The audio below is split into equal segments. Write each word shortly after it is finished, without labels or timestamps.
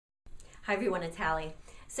Hi everyone, it's Hallie.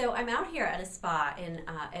 So I'm out here at a spa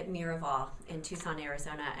at Miraval in Tucson,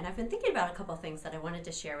 Arizona, and I've been thinking about a couple things that I wanted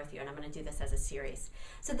to share with you, and I'm going to do this as a series.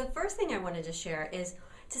 So the first thing I wanted to share is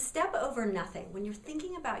to step over nothing. When you're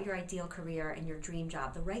thinking about your ideal career and your dream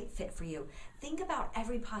job, the right fit for you, think about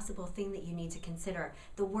every possible thing that you need to consider.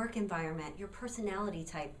 The work environment, your personality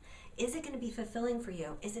type. Is it going to be fulfilling for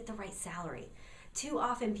you? Is it the right salary? Too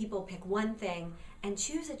often people pick one thing and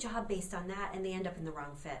choose a job based on that, and they end up in the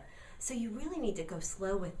wrong fit. So you really need to go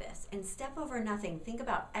slow with this and step over nothing. Think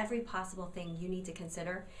about every possible thing you need to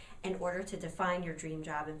consider in order to define your dream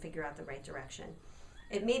job and figure out the right direction.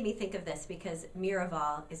 It made me think of this because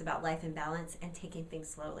Miraval is about life and balance and taking things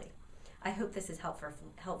slowly. I hope this is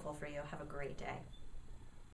helpful for you. Have a great day.